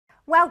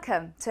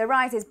Welcome to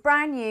Arise's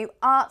brand new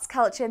Arts,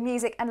 Culture,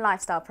 Music and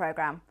Lifestyle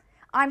programme.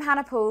 I'm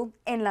Hannah Poole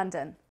in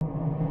London.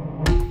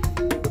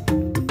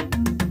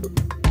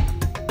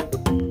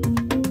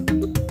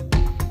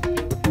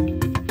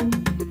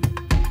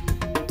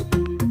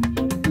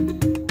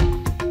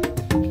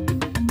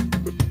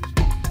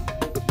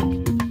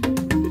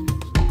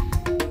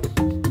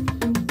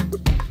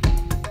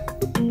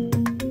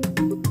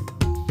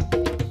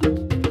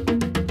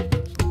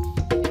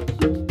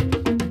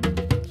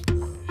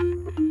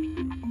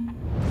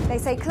 They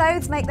say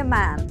clothes make the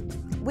man.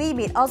 We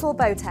meet Ozwald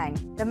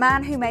Boateng, the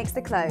man who makes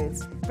the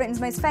clothes,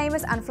 Britain's most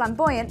famous and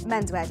flamboyant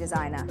menswear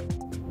designer.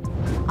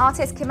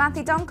 Artist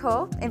Kimathi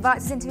Donkor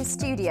invites us into his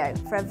studio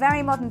for a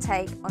very modern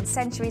take on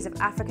centuries of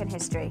African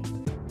history.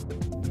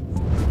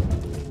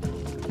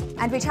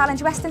 And we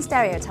challenge Western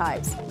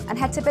stereotypes and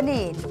head to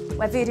Benin,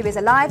 where Voodoo is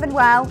alive and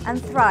well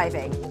and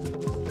thriving.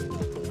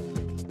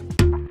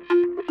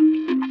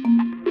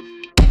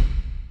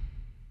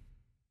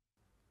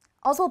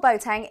 Ozwald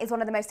Boateng is one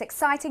of the most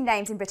exciting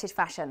names in British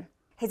fashion.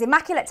 His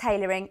immaculate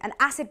tailoring and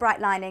acid-bright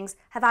linings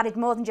have added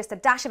more than just a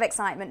dash of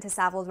excitement to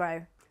Savile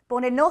Row.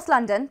 Born in North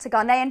London to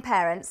Ghanaian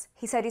parents,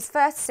 he sewed his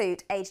first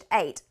suit aged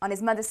 8 on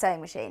his mother's sewing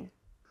machine.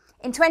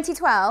 In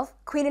 2012,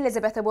 Queen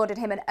Elizabeth awarded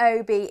him an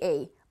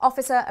OBE,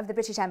 Officer of the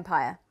British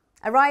Empire.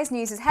 Arise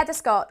News' Heather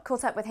Scott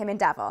caught up with him in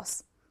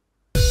Davos.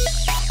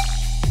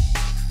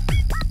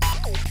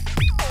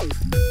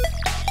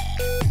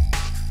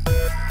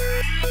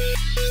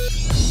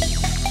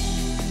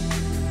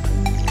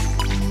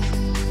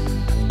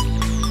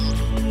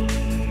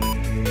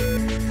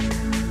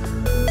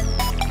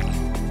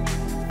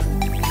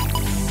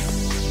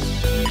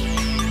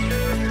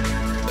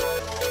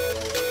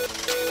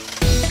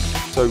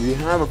 So we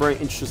have a very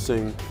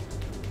interesting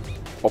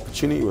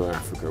opportunity with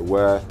Africa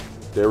where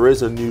there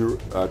is a new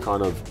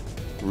kind of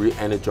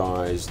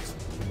re-energized,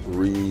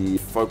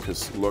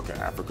 refocused look at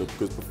Africa,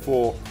 because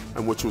before,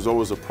 and which was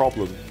always a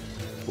problem,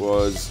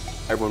 was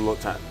everyone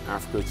looked at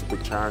Africa as a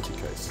big charity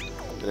case.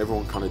 And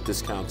everyone kind of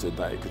discounted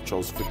that it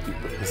controls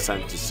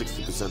 50% to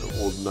 60%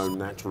 of all known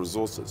natural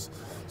resources.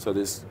 So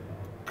there's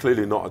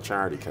clearly not a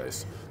charity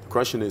case. The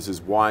question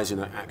is why is it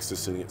not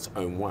accessing its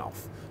own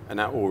wealth? And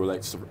that all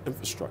relates to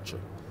infrastructure.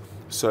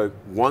 So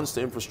once the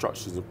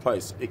infrastructure is in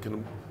place, it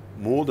can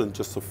more than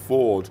just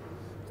afford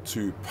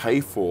to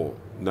pay for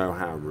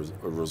know-how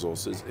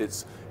resources.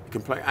 It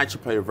can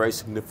actually play a very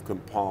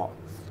significant part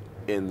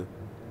in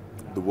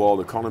the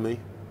world economy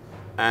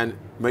and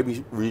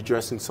maybe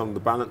redressing some of the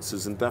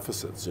balances and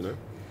deficits, you know.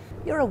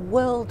 You're a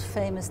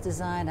world-famous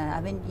designer. I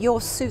mean,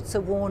 your suits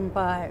are worn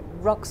by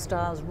rock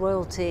stars,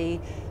 royalty,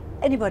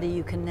 anybody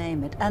you can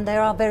name it, and they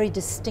are very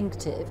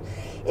distinctive.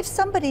 If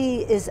somebody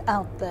is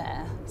out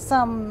there,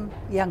 some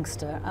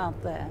youngster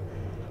out there,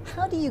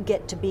 how do you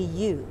get to be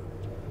you?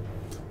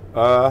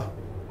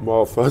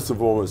 Well, first and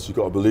foremost, you've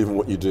got to believe in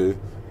what you do.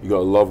 You've got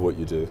to love what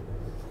you do.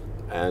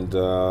 And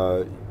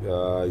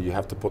you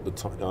have to put the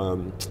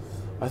time,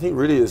 I think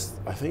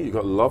you've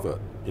got to love it,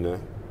 you know.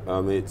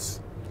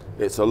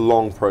 It's a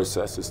long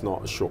process, it's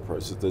not a short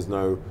process. There's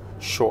no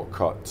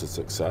shortcut to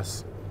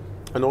success.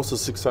 And also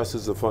success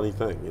is a funny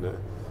thing, you know.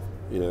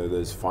 You know,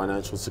 there's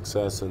financial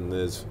success and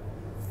there's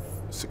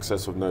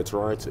success of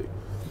notoriety.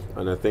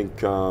 And I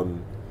think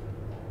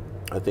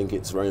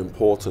it's very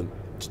important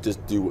to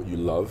just do what you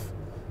love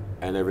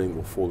and everything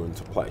will fall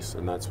into place.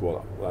 And that's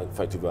what,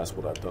 effectively, that's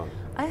what I've done.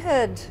 I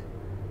heard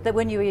that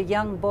when you were a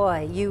young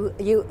boy, you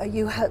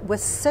were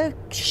so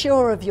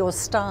sure of your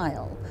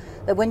style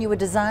that when you were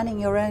designing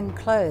your own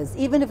clothes,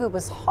 even if it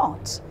was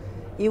hot,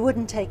 you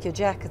wouldn't take your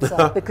jackets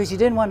off because you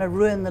didn't want to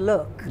ruin the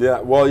look. Yeah,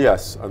 well,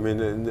 yes. I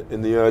mean,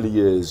 in the early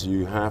years,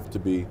 you have to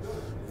be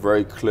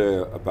very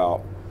clear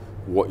about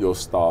what your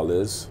style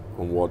is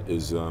and what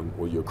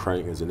you're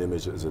creating as an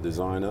image as a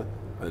designer,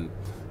 and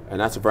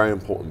that's a very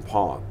important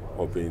part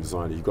of being a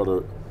designer. You got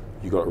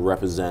to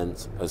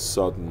represent a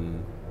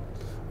certain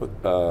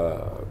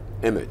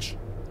image,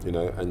 you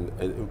know, and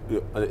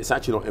it's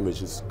actually not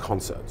image; it's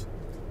concept.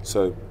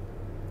 So.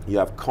 You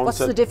have concept. What's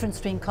the difference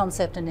between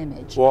concept and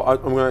image? Well,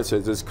 I'm going to say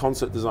there's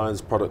concept designers,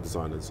 product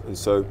designers, and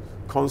so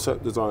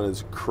concept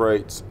designers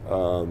create,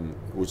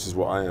 which is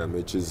what I am,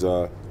 which is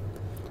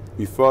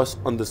we first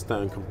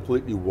understand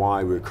completely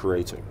why we're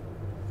creating,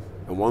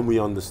 and when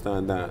we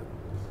understand that,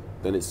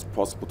 then it's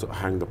possible to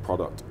hang the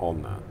product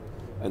on that,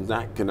 and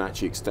that can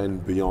actually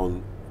extend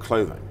beyond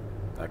clothing.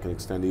 That can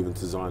extend even to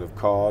design of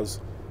cars,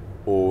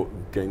 or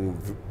getting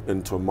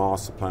into a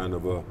master plan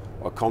of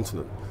a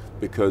continent,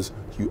 because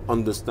you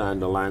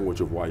understand the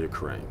language of why you're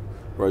creating.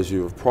 Whereas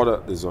you're a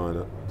product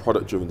designer,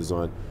 product-driven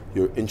design,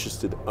 you're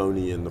interested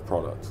only in the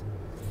product.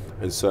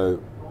 And so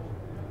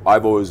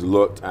I've always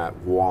looked at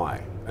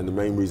why. And the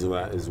main reason for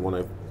that is when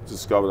I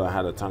discovered I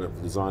had a talent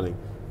for designing,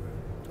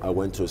 I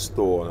went to a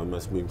store, and I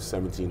must have been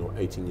 17 or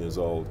 18 years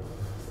old,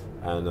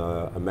 and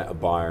I met a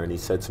buyer, and he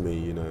said to me,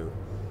 you know,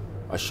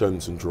 I showed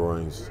him some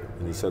drawings,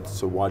 and he said,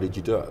 so why did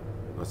you do it?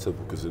 I said,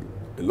 because it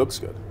looks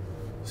good.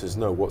 He says,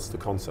 no, what's the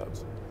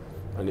concept?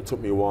 And it took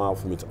me a while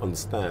for me to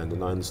understand,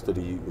 and I understood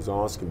he was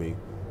asking me,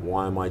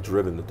 Why am I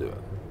driven to do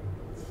it?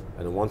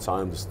 And then once I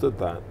understood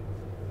that,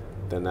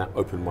 then that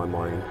opened my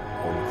mind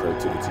on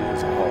creativity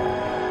as a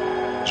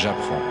whole.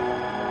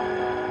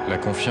 J'apprends. La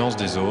confiance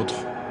des autres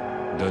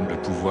donne le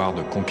pouvoir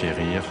de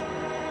conquérir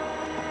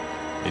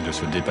et de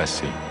se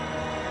dépasser.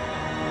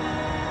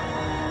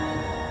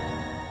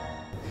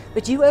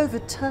 But you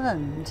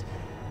overturned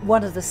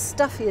one of the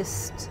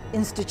stuffiest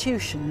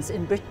institutions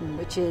in Britain,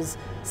 which is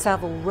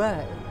Savile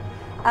Row.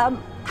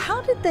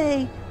 How did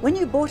they, when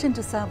you bought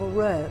into Savile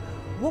Row,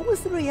 what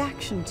was the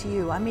reaction to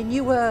you? I mean,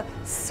 you were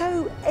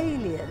so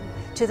alien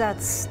to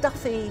that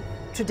stuffy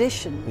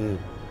tradition.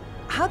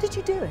 How did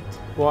you do it?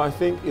 Well, I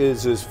think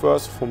is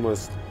first and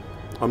foremost,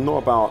 I'm not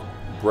about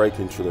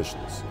breaking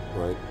traditions,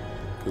 right?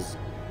 Because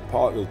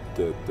part of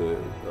the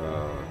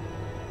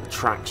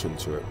attraction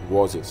to it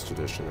was its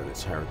tradition and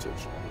its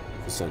heritage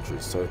for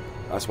centuries. So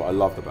that's what I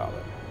loved about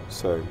it.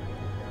 So,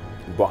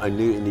 but I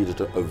knew it needed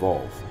to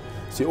evolve.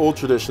 See, all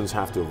traditions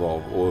have to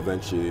evolve, or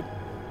eventually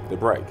they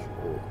break.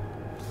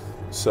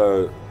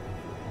 So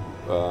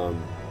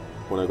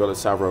when I got to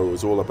Savile Row, it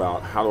was all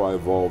about how do I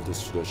evolve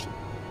this tradition?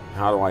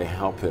 How do I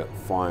help it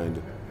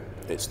find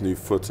its new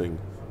footing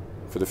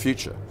for the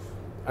future?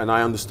 And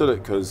I understood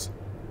it because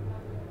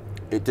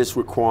it just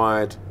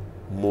required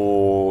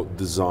more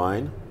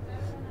design,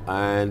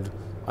 and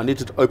I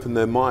needed to open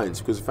their minds,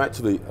 because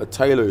effectively a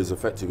tailor is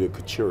effectively a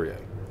couturier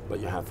that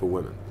you have for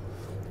women,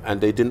 and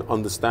they didn't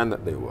understand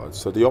that they were.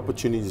 So the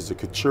opportunities as a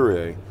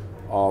couturier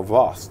are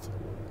vast.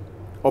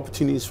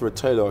 Opportunities for a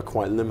tailor are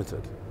quite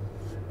limited,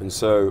 and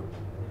so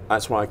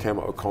that's why I came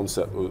up with a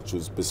concept which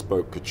was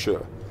bespoke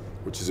couture,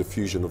 which is a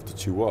fusion of the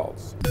two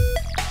worlds.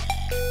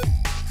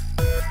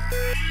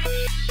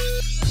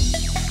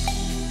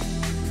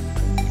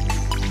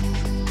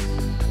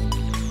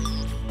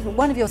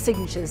 One of your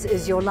signatures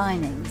is your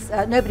linings.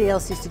 Nobody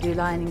else used to do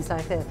linings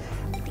like this.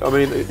 I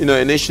mean, you know,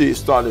 initially it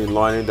started in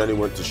lining, then it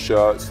went to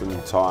shirts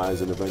and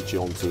ties, and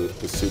eventually onto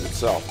the suit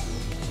itself.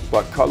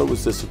 But colour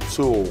was just a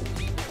tool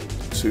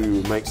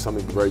to make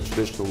something very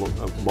traditional,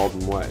 a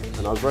modern way.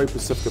 And I was very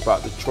specific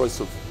about the choice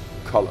of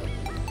colour.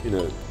 You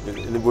know,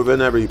 and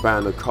within every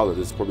band of colour,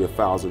 there's probably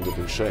 1,000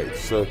 different shades.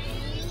 So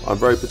I'm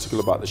very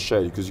particular about the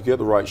shade, because you get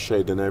the right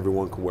shade, then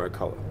everyone can wear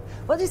colour.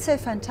 What is so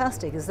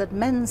fantastic is that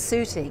men's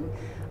suiting,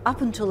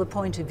 up until the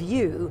point of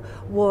view,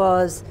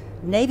 was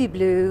navy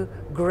blue,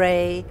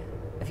 grey,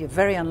 if you're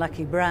very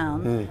unlucky,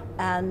 brown,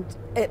 and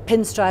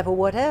pinstripe or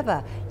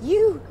whatever.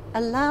 You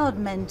allowed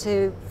men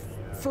to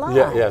fly.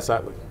 Yeah,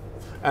 exactly.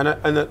 And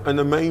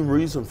the main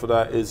reason for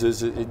that is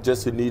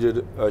it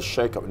needed a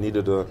shake-up, it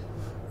needed a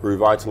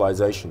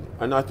revitalization.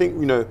 And I think,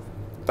 you know,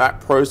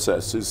 that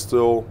process is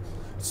still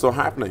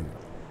happening.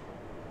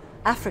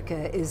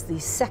 Africa is the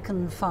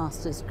second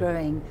fastest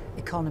growing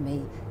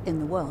economy in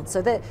the world.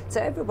 So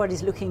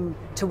everybody's looking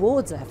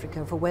towards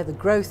Africa for where the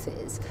growth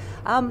is.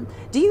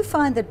 Do you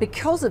find that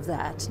because of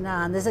that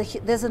now, and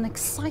there's an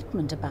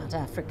excitement about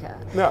Africa?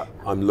 Yeah,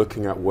 I'm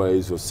looking at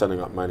ways of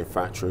setting up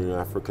manufacturing in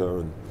Africa,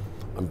 and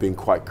I'm being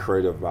quite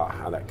creative about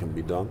how that can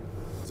be done.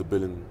 There's 1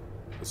 billion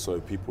or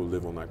so people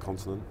live on that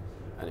continent,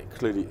 and it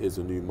clearly is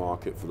a new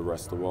market for the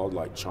rest of the world,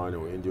 like China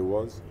or India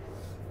was.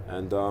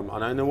 And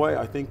in a way,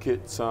 I think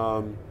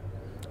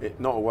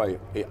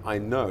I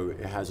know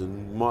it has a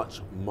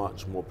much,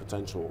 much more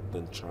potential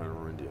than China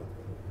or India.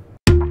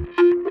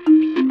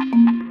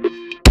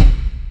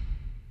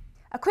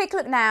 A quick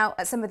look now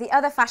at some of the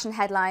other fashion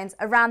headlines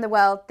around the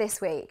world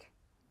this week.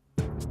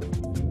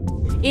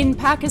 In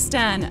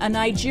Pakistan, a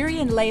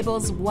Nigerian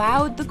labels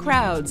wowed the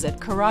crowds at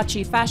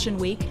Karachi Fashion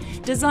Week.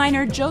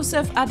 Designer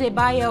Joseph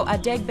Adebayo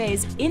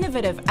Adegbe's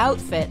innovative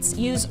outfits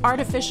use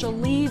artificial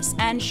leaves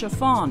and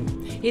chiffon.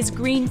 His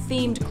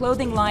green-themed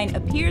clothing line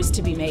appears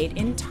to be made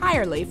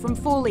entirely from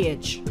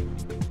foliage.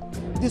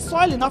 The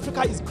soil in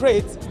Africa is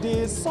great.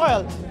 The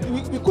soil,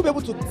 we could be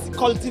able to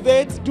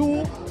cultivate,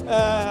 do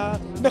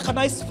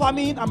mechanized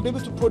farming, and be able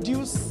to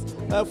produce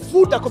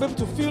food that could be able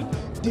to fill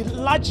the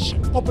large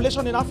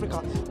population in Africa.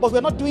 But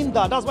we're not doing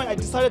that. That's why I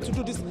decided to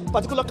do this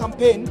particular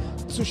campaign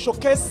to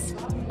showcase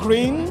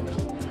green,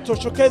 to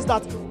showcase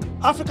that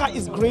Africa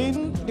is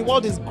green, the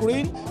world is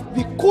green.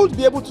 We could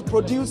be able to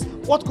produce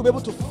what could be able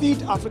to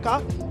feed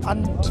Africa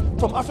and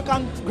from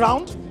African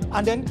ground.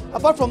 And then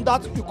apart from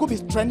that, you could be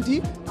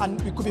trendy and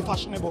we could be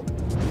fashionable.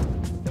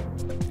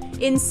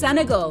 In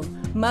Senegal,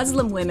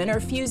 Muslim women are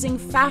fusing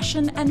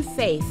fashion and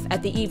faith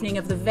at the Evening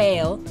of the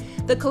Veil.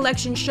 The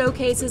collection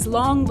showcases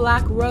long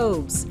black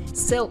robes,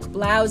 silk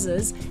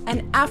blouses,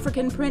 and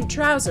African print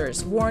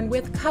trousers worn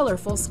with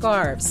colorful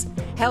scarves.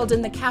 Held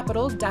in the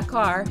capital,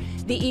 Dakar,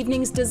 the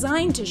evening's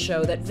designed to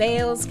show that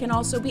veils can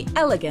also be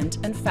elegant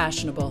and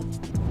fashionable.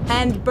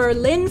 And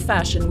Berlin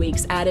Fashion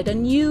Week's added a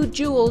new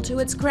jewel to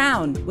its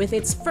crown with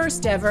its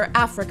first ever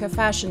Africa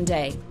Fashion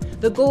Day.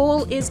 The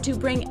goal is to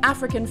bring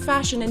African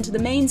fashion into the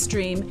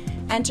mainstream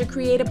and to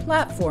create a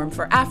platform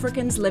for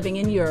Africans living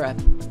in Europe.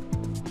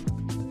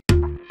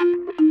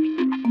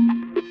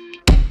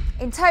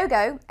 In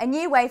Togo, a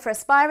new way for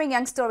aspiring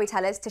young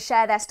storytellers to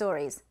share their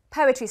stories.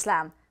 Poetry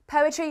slam,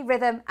 poetry,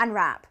 rhythm and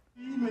rap.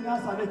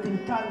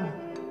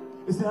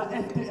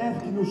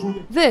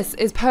 This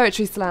is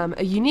Poetry Slam,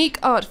 a unique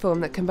art form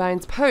that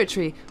combines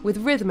poetry with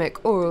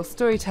rhythmic oral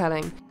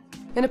storytelling.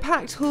 In a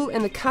packed hall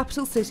in the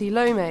capital city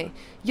Lomé,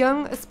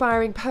 young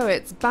aspiring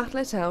poets battle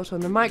it out on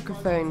the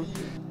microphone.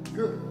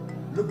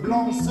 Le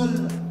blanc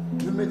seul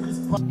ne maîtrise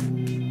pas.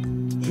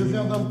 Je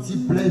viens d'un petit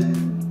bled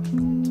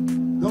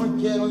dans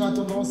lequel on a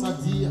tendance à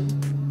dire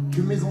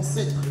que mes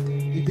ancêtres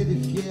étaient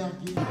des fiers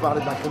qui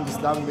parlaient de la crème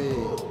d'islam, mais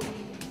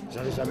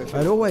j'avais jamais fait.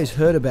 I'd always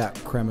heard about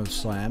crème of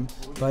slam,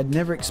 but I'd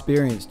never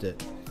experienced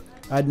it.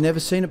 I'd never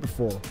seen it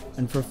before,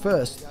 and for a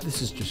first,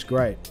 this is just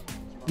great.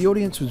 The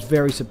audience was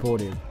very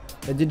supportive.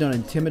 They did not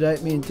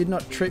intimidate me and did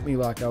not treat me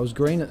like I was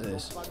green at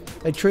this.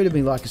 They treated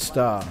me like a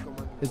star.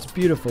 It's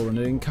beautiful and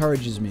it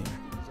encourages me.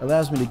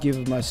 Allows me to give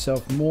of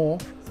myself more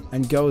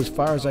and go as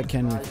far as I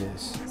can with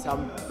this. Ça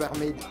me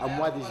permet à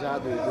moi déjà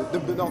de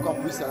me donner encore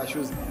plus à la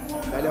chose,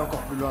 d'aller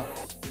encore plus loin.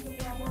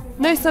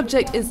 No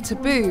subject is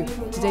taboo.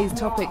 Today's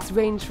topics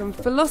range from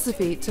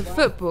philosophy to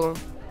football.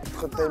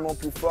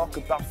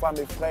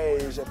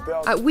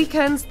 At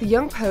weekends, the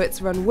young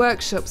poets run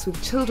workshops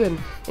with children,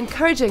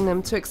 encouraging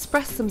them to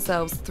express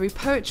themselves through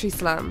poetry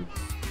slam.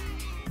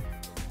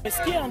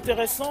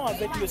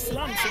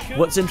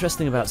 What's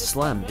interesting about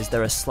slam is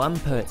there are slam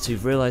poets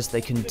who've realised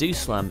they can do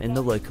slam in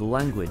the local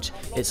language.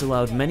 It's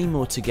allowed many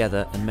more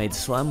together and made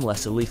slam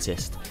less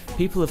elitist.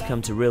 People have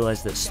come to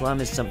realise that slam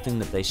is something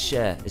that they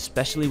share,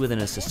 especially within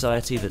a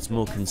society that's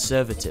more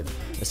conservative,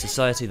 a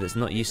society that's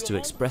not used to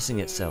expressing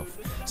itself.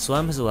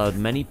 Slam has allowed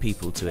many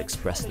people to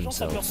express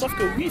themselves.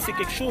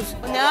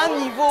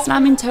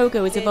 Slam in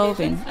Togo is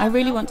evolving. I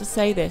really want to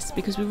say this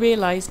because we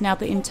realise now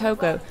that in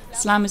Togo,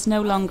 slam is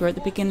no longer at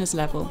the beginner's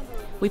level.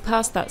 We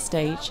passed that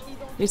stage.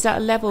 It is at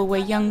a level where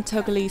young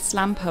Togolese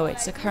slam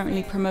poets are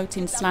currently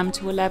promoting slam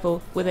to a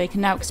level where they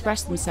can now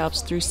express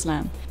themselves through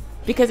slam.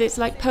 Because it's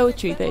like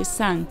poetry that is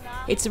sang.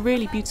 It's a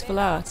really beautiful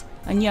art,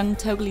 and young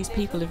Togolese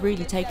people have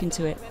really taken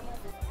to it.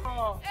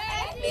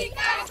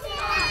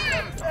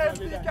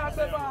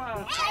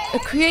 A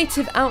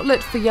creative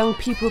outlet for young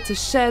people to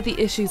share the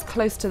issues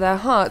close to their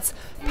hearts,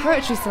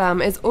 Poetry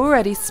Slam is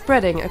already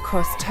spreading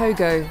across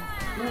Togo.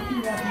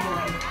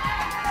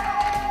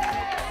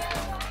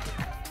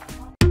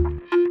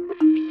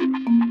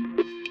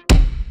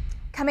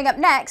 Coming up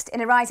next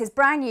in Arise's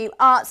brand new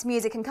Arts,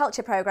 Music and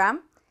Culture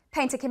programme,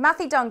 painter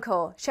Kimathi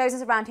Donkor shows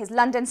us around his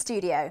London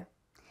studio.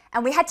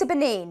 And we head to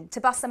Benin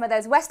to bust some of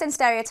those Western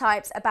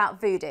stereotypes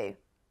about voodoo.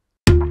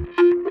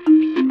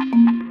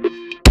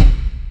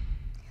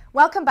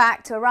 Welcome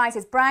back to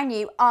Arise's brand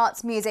new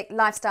Arts, Music,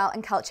 Lifestyle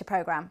and Culture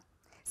programme.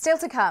 Still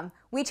to come,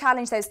 we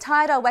challenge those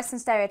tired old Western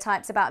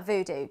stereotypes about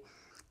voodoo.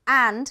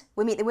 And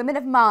we meet the women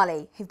of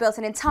Mali who've built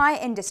an entire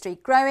industry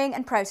growing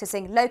and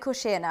processing local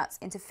shea nuts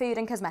into food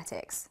and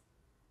cosmetics.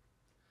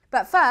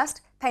 But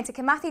first, painter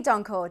Kimathi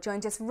Donkor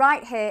joins us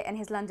right here in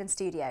his London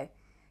studio.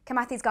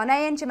 Kimathi's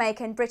Ghanaian,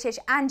 Jamaican, British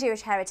and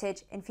Jewish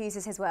heritage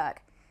infuses his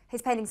work.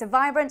 His paintings are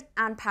vibrant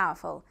and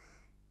powerful.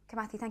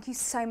 Kimathi, thank you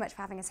so much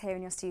for having us here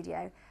in your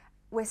studio.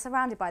 We're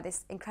surrounded by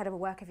this incredible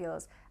work of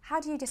yours. How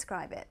do you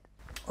describe it?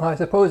 Well, I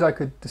suppose I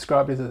could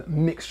describe it as a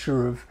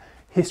mixture of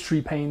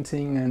history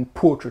painting and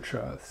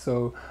portraiture.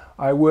 So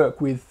I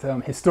work with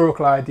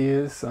historical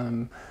ideas.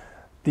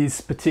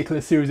 These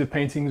particular series of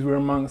paintings we're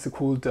amongst are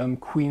called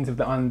Queens of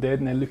the Undead,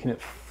 and they're looking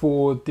at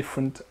 4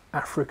 different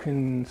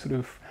African sort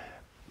of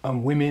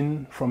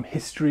women from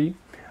history.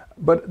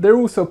 But they're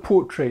also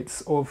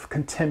portraits of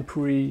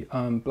contemporary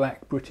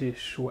Black,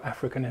 British or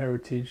African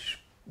heritage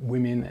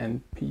women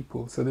and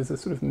people. So there's a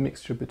sort of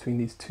mixture between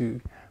these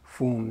two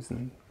forms.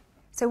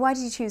 So why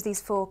did you choose these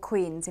 4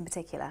 queens in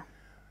particular?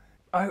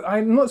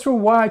 I'm not sure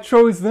why I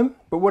chose them,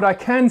 but what I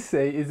can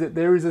say is that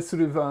there is a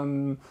sort of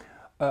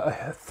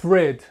a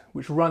thread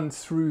which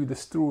runs through the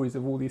stories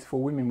of all these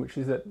 4 women, which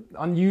is that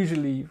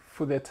unusually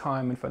for their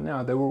time and for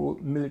now, they were all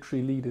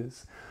military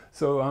leaders.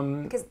 So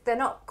because they're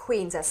not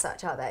queens as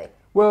such, are they?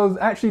 Well,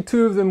 actually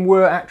 2 of them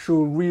were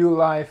actual real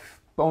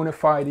life bona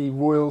fide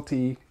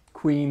royalty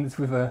queens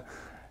with a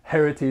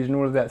heritage and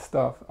all of that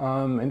stuff.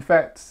 In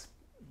fact,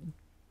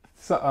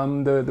 so,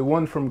 the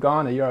one from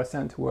Ghana, Yara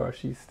Santuar,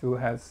 she still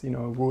has, you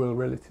know, royal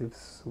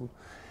relatives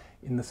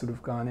in the sort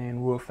of Ghanaian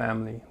royal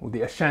family, or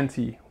the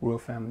Ashanti royal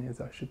family,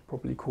 as I should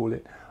probably call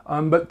it.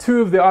 But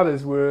 2 of the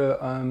others were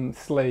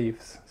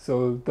slaves,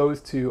 so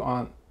those 2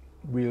 aren't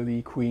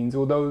really queens,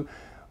 although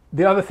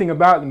the other thing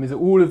about them is that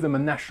all of them are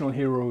national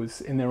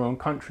heroes in their own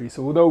country.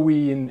 So although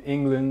we in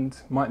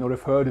England might not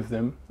have heard of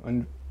them,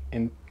 and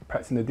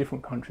perhaps in the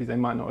different countries they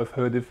might not have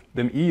heard of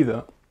them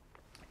either,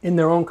 in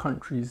their own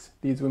countries,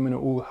 these women are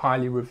all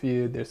highly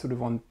revered. They're sort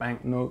of on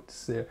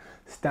banknotes, there are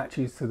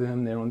statues to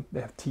them,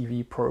 they have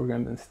TV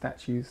programs and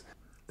statues.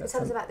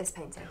 Tell us about this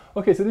painting.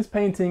 Okay, so this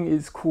painting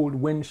is called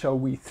When Shall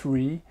We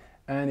Three,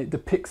 and it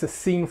depicts a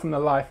scene from the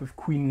life of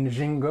Queen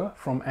Njinga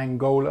from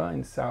Angola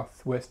in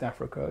southwest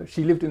Africa.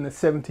 She lived in the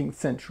 17th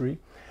century,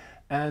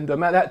 and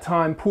at that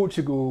time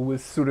Portugal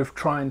was sort of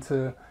trying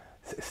to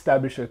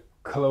establish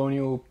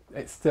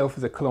itself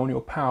as a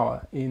colonial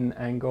power in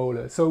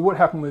Angola. So what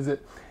happened was that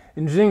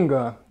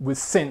Njinga was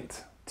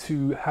sent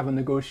to have a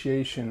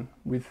negotiation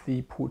with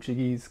the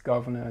Portuguese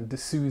governor, de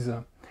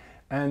Souza.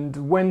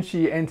 And when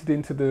she entered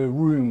into the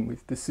room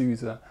with de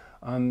Souza,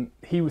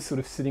 he was sort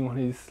of sitting on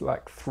his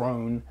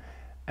throne,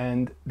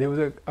 and there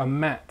was a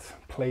mat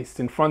placed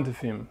in front of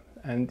him,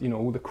 and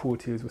all the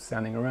courtiers were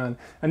standing around.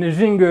 And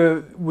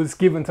Njinga was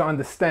given to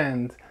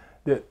understand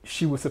that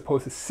she was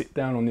supposed to sit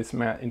down on this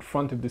mat in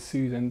front of de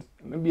Souza and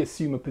maybe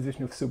assume a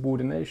position of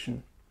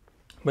subordination.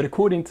 But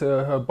according to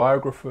her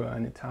biographer,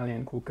 an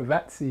Italian called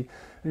Cavazzi,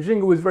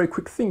 Njinga was very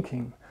quick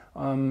thinking,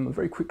 a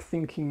very quick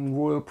thinking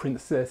royal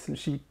princess, and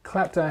she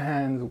clapped her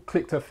hands or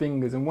clicked her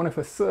fingers, and one of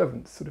her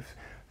servants sort of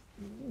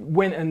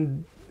went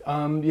and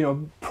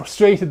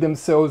prostrated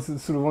themselves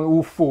sort of on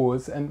all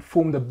fours and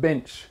formed a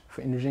bench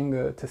for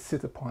Njinga to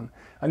sit upon.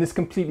 And this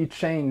completely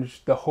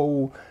changed the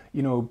whole,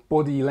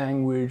 body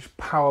language,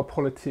 power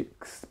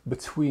politics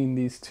between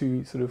these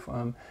two sort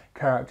of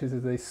characters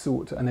as they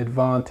sought an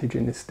advantage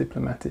in this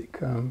diplomatic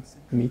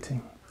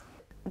meeting.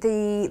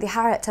 The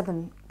Harriet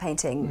Tubman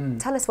painting,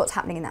 tell us what's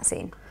happening in that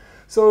scene.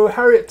 So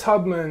Harriet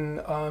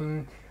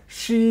Tubman,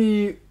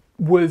 she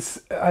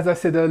was, as I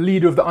said, a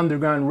leader of the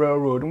Underground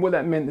Railroad, and what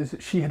that meant is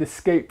that she had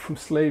escaped from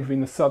slavery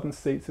in the southern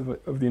states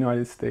of the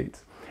United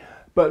States.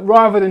 But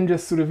rather than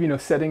just sort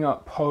of, setting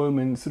up home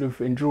and sort of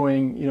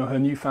enjoying, her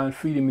newfound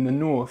freedom in the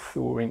north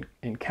or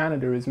in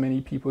Canada, as many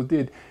people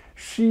did,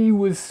 she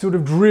was sort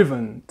of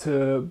driven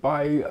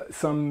by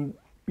some,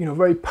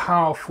 very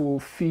powerful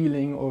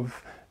feeling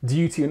of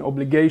duty and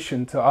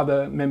obligation to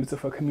other members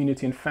of her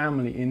community and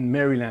family in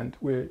Maryland,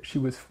 where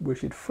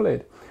she'd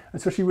fled.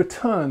 And so she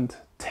returned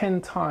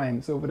 10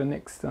 times over the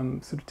next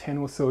sort of 10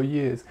 or so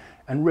years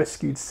and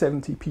rescued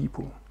 70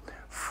 people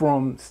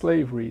from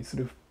slavery,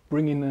 sort of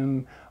bringing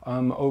them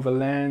over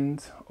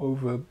land,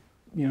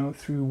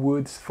 through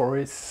woods,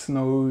 forests,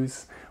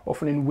 snows,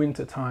 often in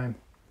winter time,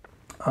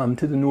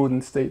 to the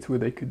northern states where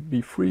they could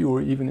be free,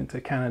 or even into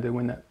Canada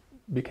when that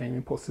became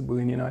impossible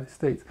in the United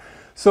States.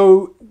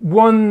 So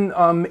one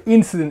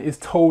incident is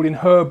told in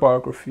her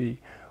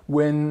biography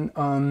when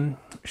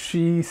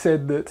she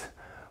said that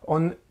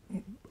on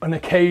an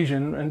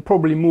occasion, and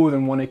probably more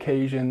than one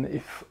occasion,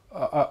 if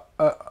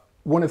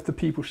one of the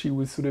people she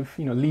was sort of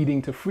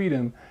leading to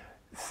freedom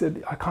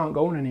said, "I can't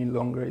go on any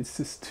longer, it's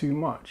just too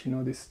much,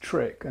 this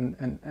trick,"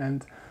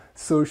 and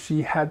so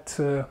she had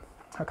to,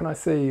 how can I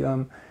say,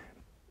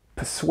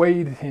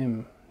 persuade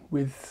him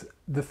with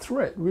the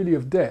threat really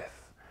of death.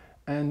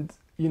 And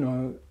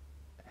to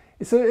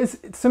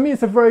me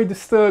it's a very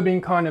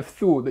disturbing kind of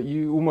thought that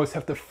you almost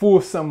have to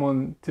force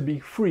someone to be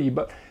free.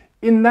 But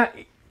in that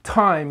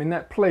time, in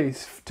that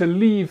place, to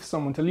leave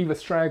a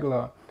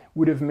straggler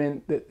would have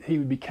meant that he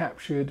would be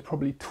captured,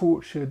 probably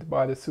tortured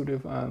by the sort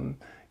of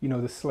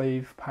the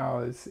slave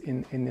powers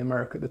in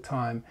America at the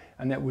time,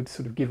 and that would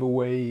sort of give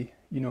away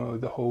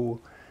the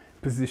whole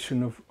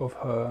position of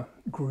her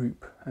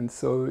group. And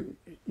so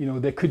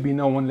there could be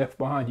no one left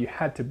behind. You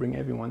had to bring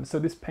everyone. So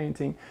this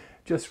painting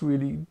just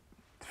really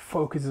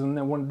focuses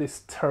on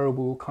this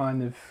terrible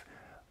kind of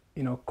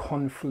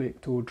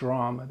conflict or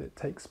drama that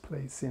takes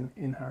place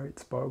in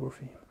Harriet's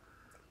biography.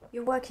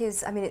 Your work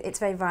is, it's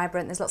very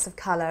vibrant, there's lots of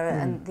colour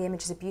and the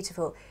images are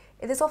beautiful.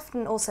 There's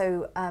often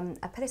also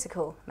a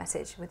political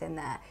message within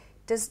there.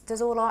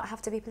 Does all art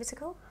have to be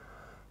political?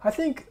 I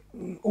think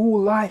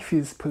all life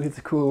is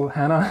political,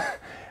 Hannah.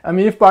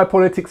 If by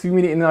politics we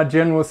mean it in our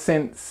general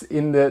sense,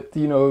 in that,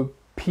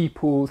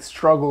 people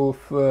struggle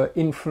for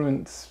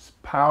influence,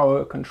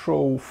 power,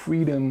 control,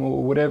 freedom,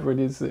 or whatever it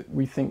is that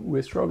we think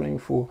we're struggling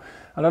for.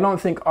 And I don't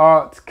think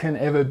art can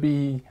ever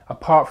be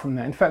apart from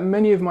that. In fact,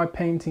 many of my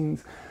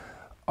paintings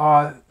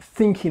are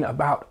thinking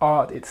about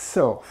art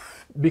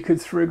itself,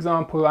 because, for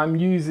example, I'm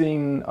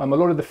using a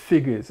lot of the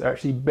figures are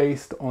actually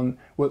based on,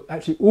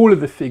 all of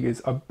the figures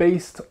are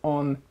based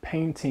on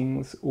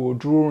paintings or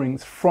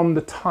drawings from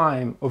the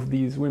time of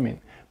these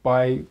women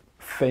by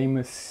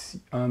famous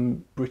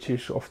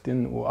British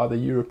often or other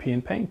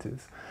European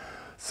painters.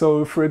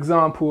 So, for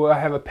example, I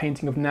have a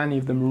painting of Nanny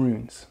of the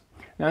Maroons.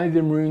 Nanny of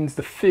the Maroons,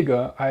 the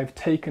figure I've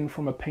taken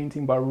from a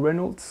painting by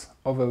Reynolds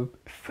of a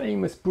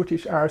famous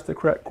British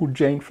aristocrat called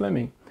Jane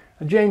Fleming.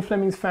 And Jane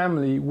Fleming's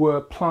family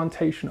were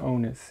plantation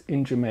owners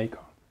in Jamaica.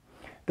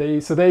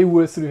 So they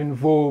were sort of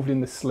involved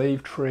in the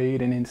slave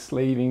trade and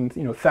enslaving,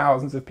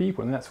 thousands of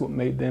people, and that's what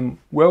made them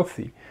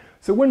wealthy.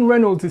 So when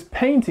Reynolds is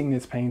painting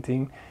this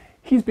painting,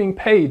 he's being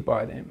paid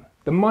by them.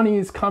 The money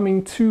is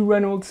coming to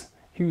Reynolds,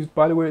 who,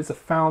 by the way, is the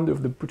founder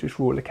of the British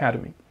Royal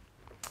Academy.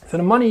 So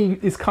the money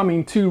is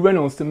coming to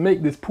Reynolds to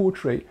make this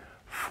portrait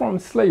from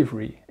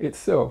slavery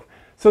itself.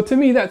 So to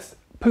me, that's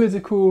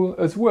political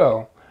as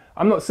well.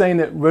 I'm not saying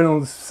that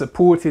Reynolds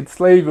supported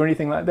slavery or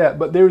anything like that,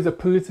 but there is a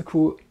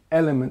political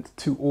element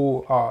to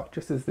all art,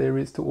 just as there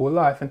is to all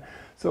life. And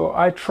so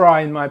I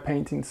try in my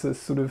paintings to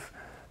sort of,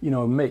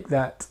 make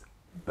that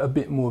a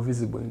bit more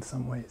visible in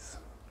some ways.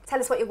 Tell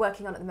us what you're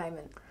working on at the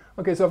moment.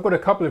 Okay, so I've got a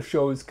couple of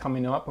shows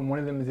coming up, and one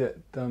of them is at,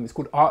 it's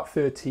called Art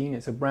 13.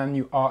 It's a brand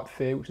new art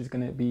fair, which is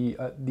going to be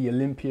at the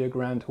Olympia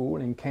Grand Hall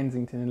in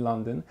Kensington in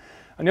London.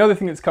 And the other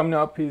thing that's coming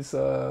up is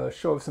a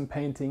show of some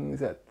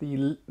paintings at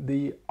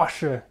the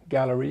Usher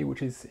Gallery,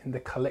 which is in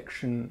the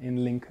Collection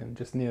in Lincoln,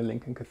 just near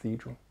Lincoln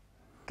Cathedral.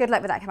 Good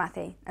luck with that,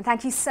 Kimathi, and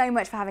thank you so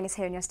much for having us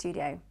here in your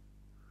studio.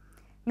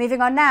 Moving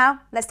on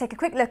now, let's take a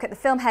quick look at the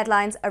film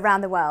headlines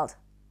around the world.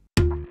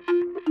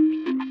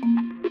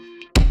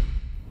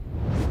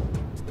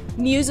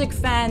 Music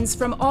fans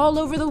from all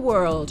over the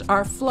world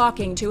are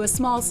flocking to a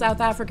small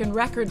South African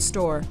record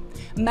store.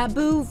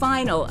 Mabu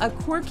Vinyl, a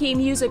quirky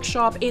music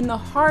shop in the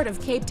heart of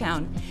Cape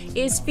Town,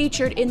 is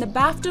featured in the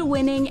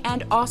BAFTA-winning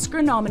and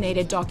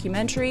Oscar-nominated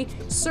documentary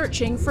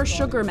Searching for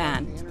Sugar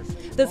Man.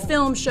 The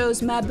film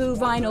shows Mabu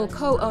Vinyl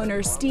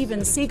co-owner Steven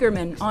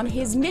Seegerman on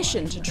his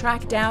mission to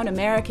track down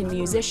American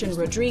musician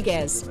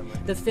Rodriguez.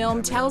 The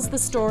film tells the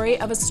story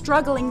of a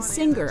struggling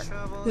singer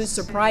who's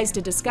surprised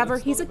to discover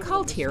he's a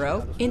cult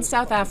hero in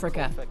South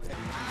Africa.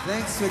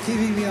 Thanks for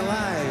keeping me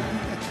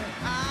alive.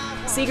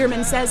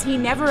 Seegerman says he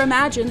never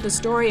imagined the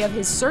story of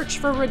his search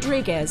for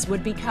Rodriguez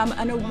would become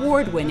an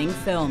award-winning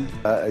film.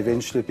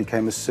 Eventually it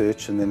became a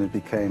search, and then it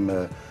became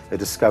a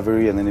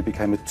discovery, and then it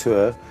became a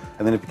tour,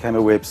 and then it became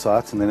a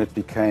website, and then it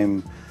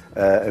became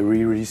a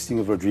re-releasing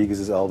of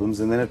Rodriguez's albums,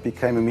 and then it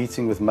became a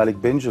meeting with Malik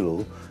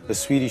Benjalil, a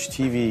Swedish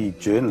TV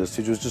journalist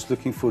who was just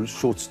looking for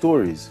short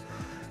stories.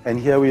 And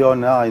here we are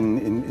now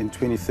in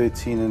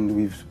 2013, and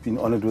we've been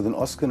honored with an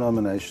Oscar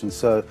nomination.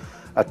 So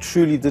I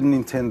truly didn't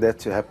intend that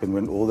to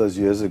happen all those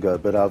years ago,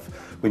 but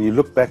when you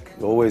look back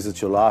always at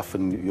your life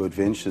and your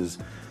adventures,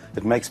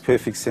 it makes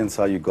perfect sense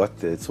how you got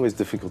there. It's always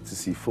difficult to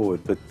see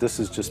forward, but this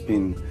has just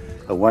been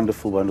a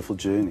wonderful, wonderful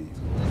journey.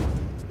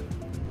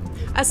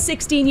 A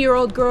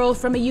 16-year-old girl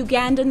from a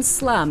Ugandan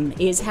slum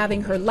is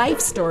having her life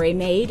story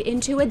made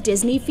into a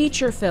Disney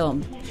feature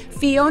film.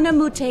 Fiona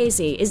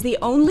Mutezi is the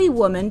only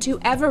woman to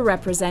ever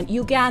represent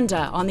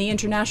Uganda on the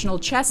international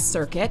chess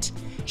circuit.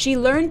 She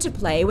learned to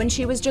play when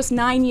she was just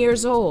 9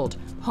 years old,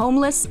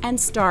 homeless and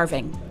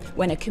starving,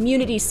 when a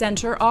community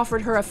center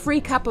offered her a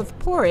free cup of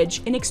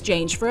porridge in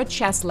exchange for a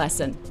chess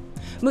lesson.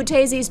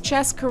 Mutezi's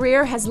chess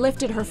career has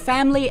lifted her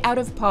family out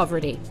of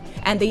poverty,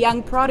 and the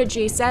young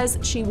prodigy says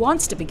she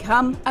wants to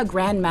become a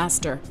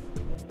grandmaster.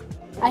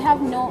 I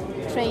have no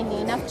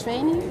enough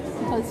training,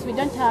 because we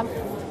don't have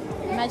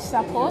much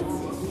support.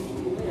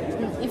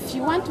 If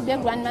you want to be a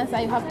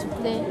grandmaster, you have to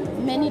play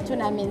many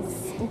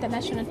tournaments,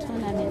 international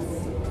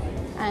tournaments.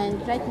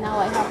 And right now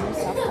I have no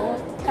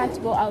support.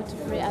 Can't go out to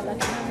play other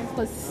tournaments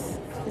because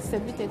it's a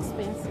bit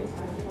expensive.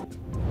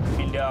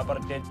 In the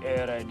apartheid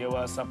era, they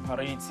were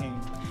separating.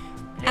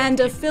 And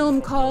a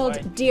film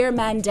called Dear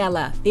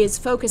Mandela is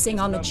focusing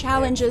on the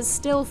challenges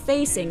still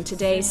facing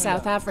today's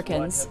South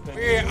Africans.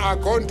 We are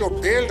going to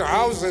build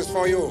houses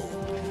for you.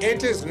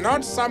 It is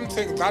not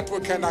something that we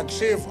can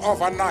achieve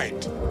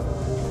overnight.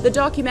 The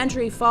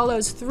documentary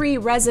follows 3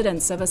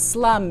 residents of a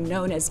slum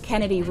known as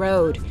Kennedy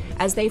Road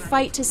as they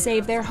fight to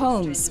save their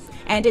homes,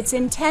 and it's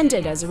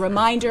intended as a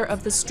reminder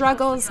of the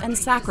struggles and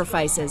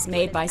sacrifices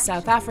made by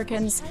South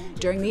Africans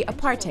during the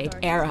apartheid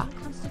era.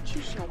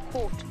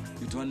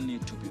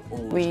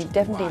 We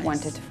definitely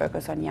wanted to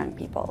focus on young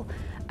people.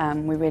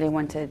 We really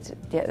wanted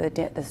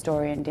the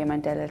story in Dear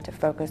Mandela to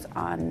focus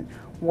on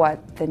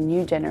what the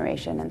new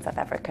generation in South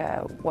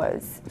Africa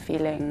was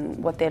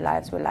feeling, what their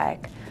lives were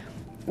like,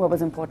 what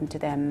was important to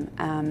them.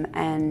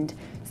 And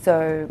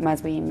so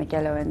Mazwi,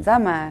 Miguelo and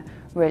Zama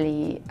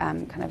really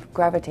kind of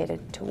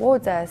gravitated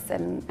towards us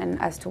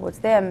and us towards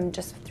them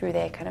just through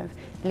their kind of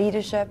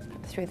leadership,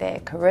 through their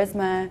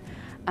charisma,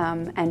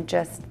 and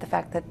just the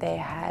fact that they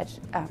had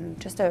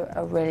just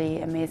a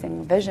really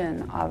amazing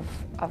vision of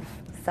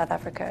South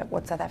Africa,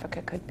 what South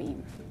Africa could be.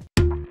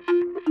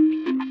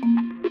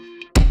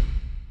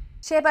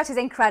 Shea butter is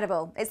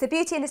incredible. It's the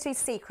beauty industry's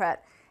secret.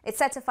 It's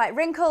said to fight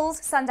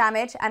wrinkles, sun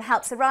damage, and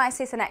help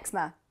psoriasis and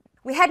eczema.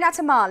 We head now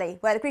to Mali,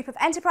 where a group of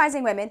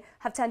enterprising women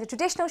have turned a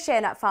traditional shea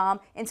nut farm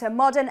into a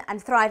modern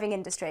and thriving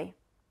industry.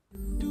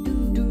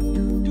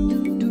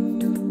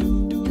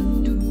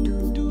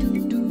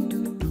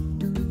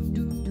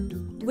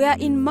 We are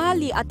in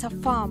Mali at a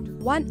farm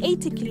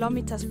 180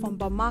 kilometers from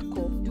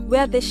Bamako,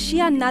 where the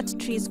shea nut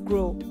trees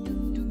grow.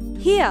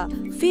 Here,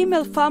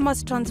 female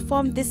farmers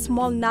transform these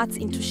small nuts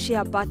into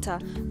shea butter,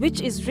 which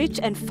is rich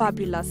and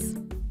fabulous.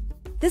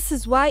 This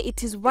is why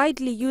it is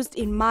widely used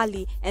in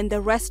Mali and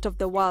the rest of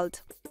the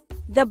world.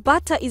 The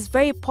butter is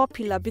very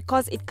popular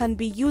because it can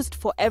be used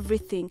for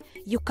everything.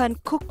 You can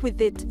cook with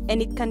it and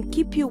it can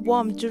keep you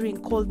warm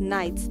during cold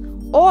nights.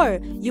 Or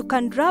you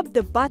can rub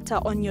the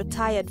butter on your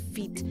tired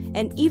feet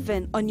and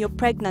even on your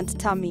pregnant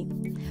tummy.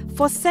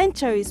 For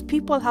centuries,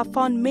 people have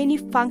found many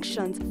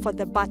functions for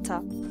the butter.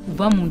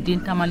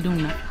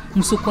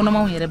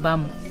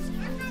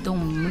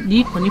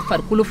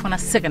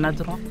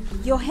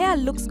 Your hair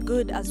looks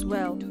good as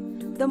well.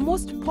 The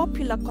most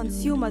popular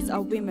consumers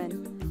are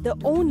women. The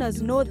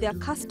owners know their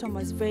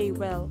customers very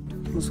well.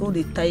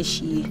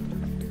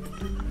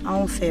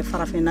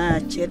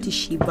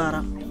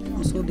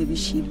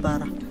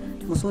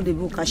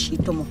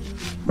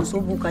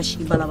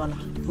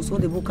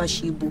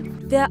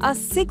 There are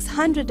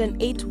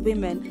 608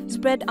 women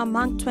spread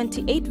among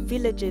 28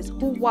 villages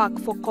who work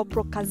for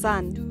Kopro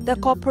Kazan. The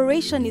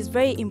corporation is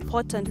very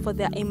important for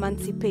their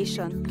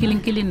emancipation.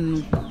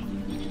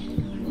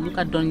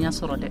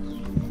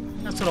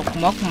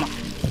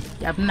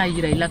 Yabna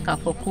yira ila ka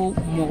fɔ ko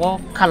mɔgɔ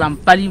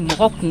kalanbali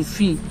mɔgɔ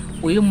kunfin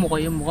o ye mɔgɔ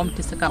ye mɔgɔ min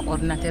tɛ se ka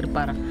ordinateur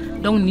baara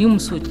donc ni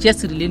muso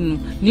cɛsirilen ninnu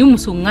ni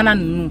muso ŋana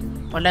ninnu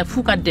walahi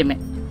f'u ka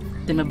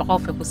dɛmɛbagaw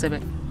fɛ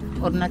kosɛbɛ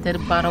ordinateur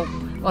baaraw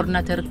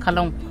ordinateur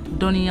kalanw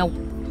dɔnniyaw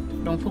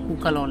donc fo k'u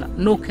kalan o la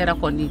n'o kɛra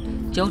kɔni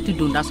cɛw tɛ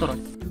donda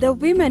sɔrɔ. The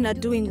women are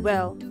doing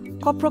well.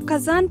 Kopro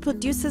Kazan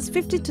produces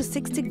 50 to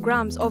 60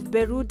 grams of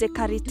Beru de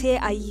Karité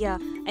a year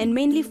and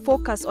mainly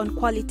focus on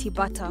quality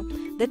butter.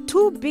 The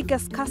two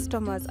biggest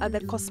customers are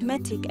the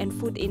cosmetic and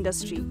food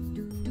industry.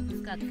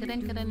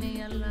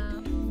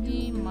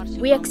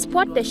 We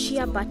export the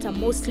shea butter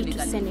mostly to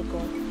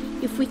Senegal.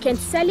 If we can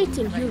sell it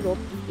in Europe,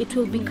 it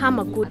will become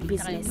a good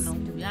business.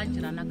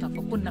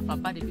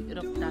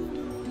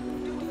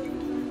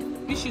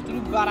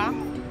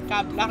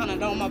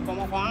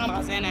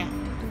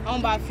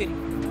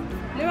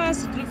 Ne b'a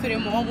sutura feere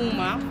mɔgɔ minnu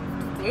ma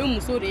o ye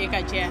muso de ye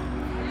ka caya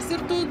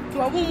surtout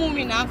tubabu minnu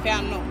bɛ n'an fɛ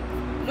yan nɔ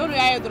n'olu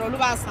y'a ye dɔrɔn olu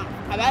b'a san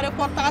a bɛ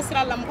aéroport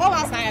sira la mɔgɔw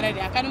b'a san yɛrɛ de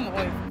a ka di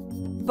mɔgɔw ye.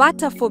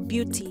 Butter for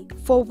beauty,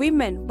 for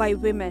women by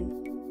women.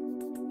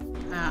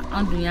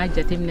 An dun y'a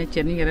jateminɛ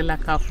cɛnin yɛrɛ la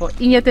k'a fɔ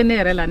I ɲɛ tɛ ne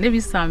yɛrɛ la ne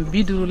bɛ san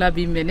 50 la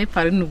bi mais ne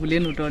fari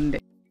nugulen don dɔɔnin dɛ.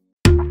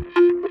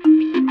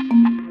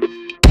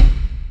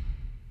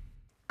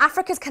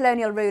 Africa's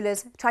colonial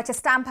rulers tried to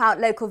stamp out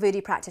local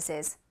voodoo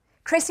practices.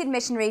 Christian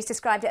missionaries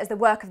described it as the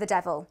work of the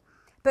devil.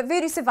 But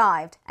voodoo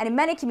survived, and in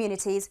many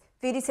communities,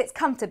 voodoo sits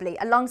comfortably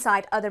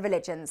alongside other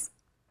religions.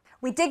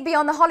 We dig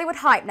beyond the Hollywood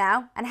hype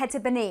now and head to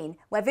Benin,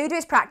 where voodoo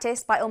is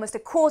practiced by almost a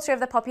quarter of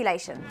the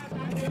population.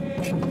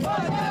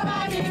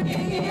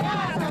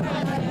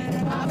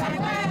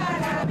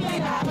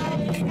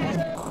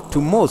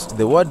 To most,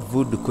 the word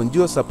voodoo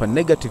conjures up a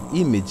negative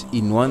image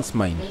in one's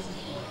mind.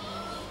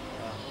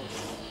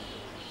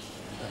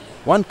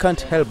 One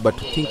can't help but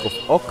to think of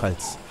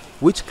occults,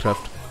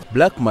 witchcraft,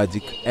 black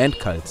magic and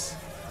cults.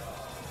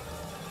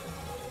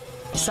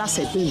 Ça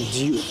c'est un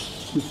dieu,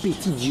 le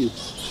petit dieu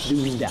de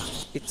Ouida.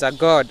 It's a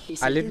god,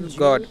 a little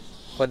god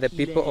for the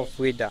people of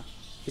Ouida.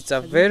 It's a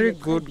very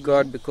good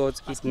god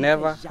because it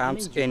never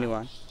harms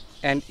anyone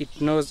and it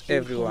knows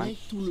everyone.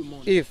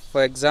 If,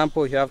 for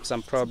example, you have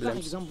some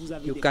problems,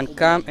 you can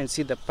come and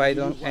see the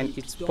python and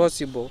it's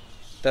possible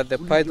that the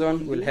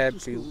python will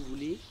help you.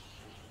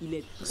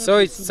 So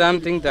it's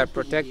something that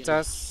protects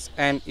us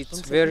and it's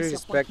very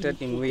respected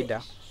in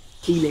Ouida.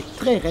 Il est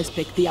très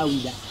respecté à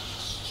Ouida.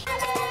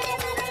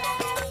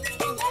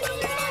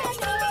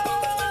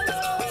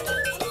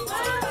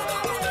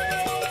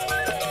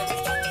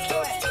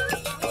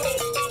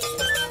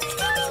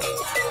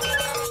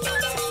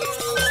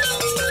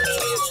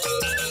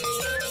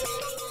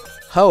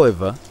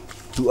 However,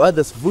 to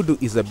others, voodoo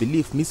is a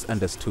belief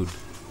misunderstood.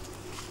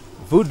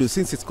 Voodoo,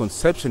 since its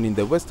conception in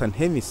the Western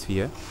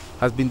Hemisphere,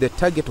 has been the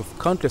target of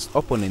countless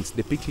opponents,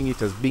 depicting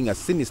it as being a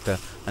sinister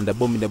and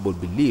abominable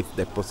belief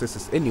that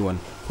possesses anyone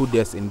who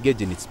dares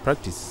engage in its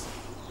practice.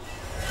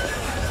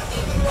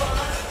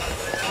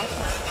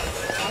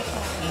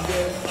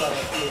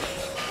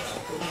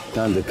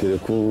 In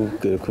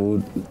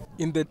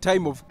the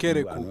time of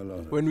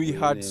Kerekou, when we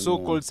had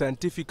so-called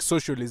scientific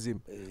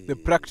socialism, the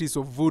practice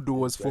of voodoo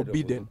was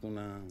forbidden.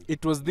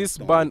 It was this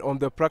ban on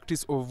the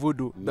practice of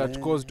voodoo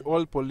that caused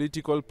all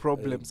political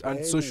problems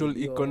and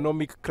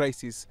social-economic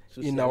crises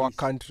in our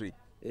country.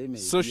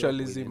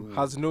 Socialism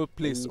has no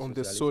place on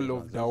the soul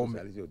of Dahomey.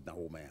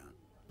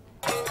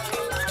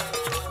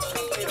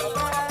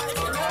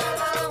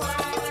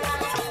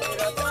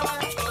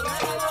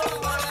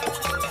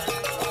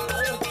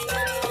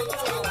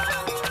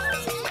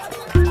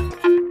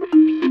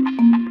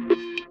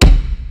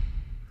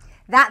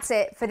 That's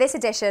it for this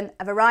edition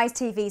of Arise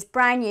TV's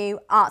brand new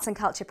Arts and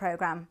Culture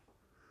programme.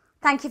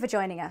 Thank you for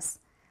joining us.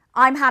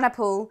 I'm Hannah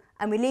Poole,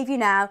 and we leave you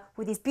now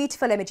with these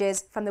beautiful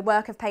images from the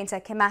work of painter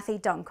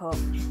Kimathi Donkor.